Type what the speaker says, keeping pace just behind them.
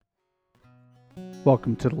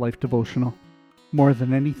Welcome to the Life Devotional, More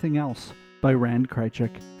Than Anything Else, by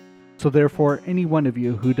Kreycik. So therefore, any one of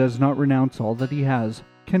you who does not renounce all that he has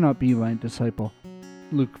cannot be my disciple.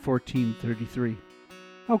 Luke 14:33.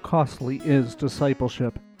 How costly is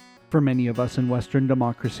discipleship? For many of us in Western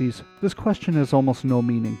democracies, this question has almost no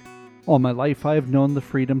meaning. All my life I have known the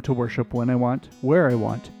freedom to worship when I want, where I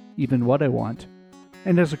want, even what I want.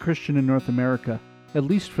 And as a Christian in North America, at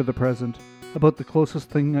least for the present, about the closest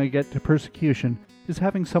thing I get to persecution is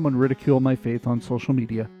having someone ridicule my faith on social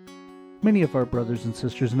media. Many of our brothers and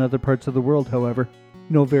sisters in other parts of the world, however,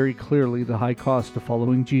 know very clearly the high cost of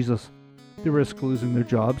following Jesus. They risk losing their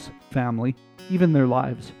jobs, family, even their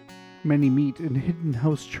lives. Many meet in hidden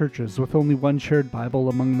house churches with only one shared Bible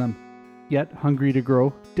among them. Yet, hungry to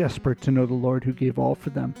grow, desperate to know the Lord who gave all for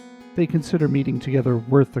them, they consider meeting together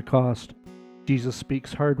worth the cost. Jesus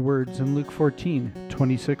speaks hard words in Luke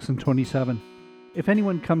 14:26 and 27. If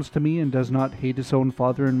anyone comes to me and does not hate his own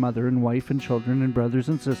father and mother and wife and children and brothers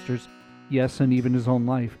and sisters, yes, and even his own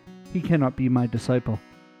life, he cannot be my disciple.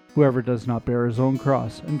 Whoever does not bear his own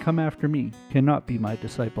cross and come after me cannot be my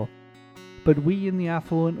disciple. But we in the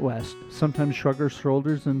affluent West sometimes shrug our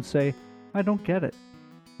shoulders and say, I don't get it.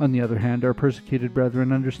 On the other hand, our persecuted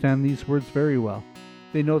brethren understand these words very well.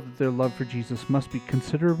 They know that their love for Jesus must be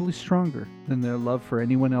considerably stronger than their love for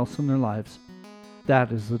anyone else in their lives.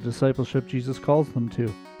 That is the discipleship Jesus calls them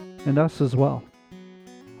to, and us as well.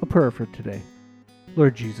 A prayer for today.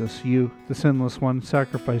 Lord Jesus, you, the sinless one,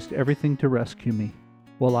 sacrificed everything to rescue me,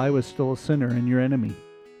 while I was still a sinner and your enemy.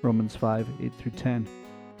 Romans 5:8-10.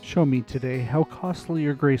 Show me today how costly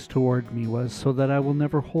your grace toward me was, so that I will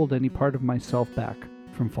never hold any part of myself back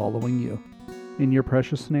from following you. In your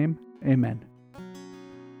precious name, amen.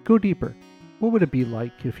 Go deeper. What would it be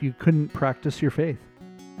like if you couldn't practice your faith?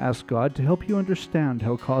 Ask God to help you understand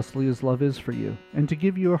how costly His love is for you, and to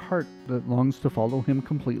give you a heart that longs to follow Him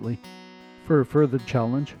completely. For a further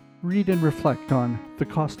challenge, read and reflect on The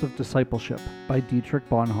Cost of Discipleship by Dietrich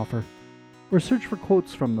Bonhoeffer, or search for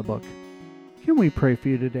quotes from the book. Can we pray for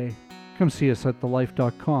you today? Come see us at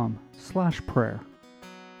thelife.com/prayer.